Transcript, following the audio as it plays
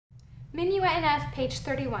Minuet in F, page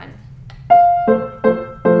 31.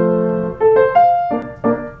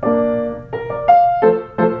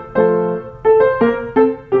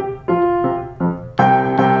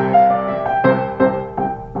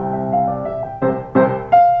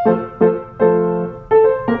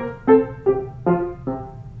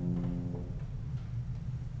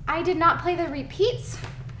 I did not play the repeats.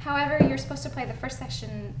 However, you're supposed to play the first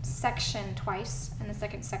section twice and the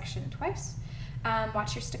second section twice.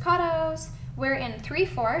 Watch your staccatos. We're in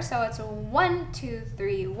 3/4, so it's 1, 2,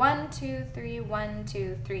 3, 1, 2, 3, 1,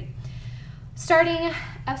 2, 3.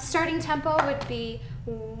 A starting tempo would be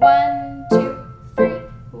 1, 2, 3,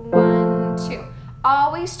 1, 2.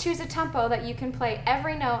 Always choose a tempo that you can play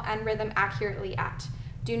every note and rhythm accurately at.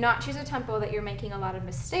 Do not choose a tempo that you're making a lot of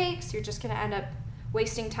mistakes. You're just going to end up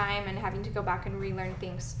wasting time and having to go back and relearn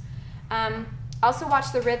things. Also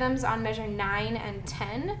watch the rhythms on measure 9 and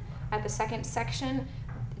 10 at the second section.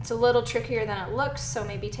 It's a little trickier than it looks, so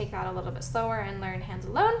maybe take that a little bit slower and learn hands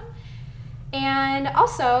alone. And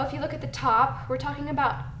also, if you look at the top, we're talking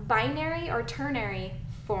about binary or ternary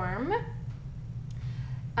form.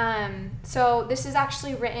 So this is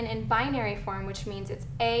actually written in binary form, which means it's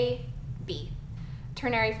A, B.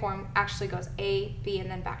 Ternary form actually goes A, B, and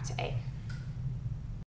then back to A.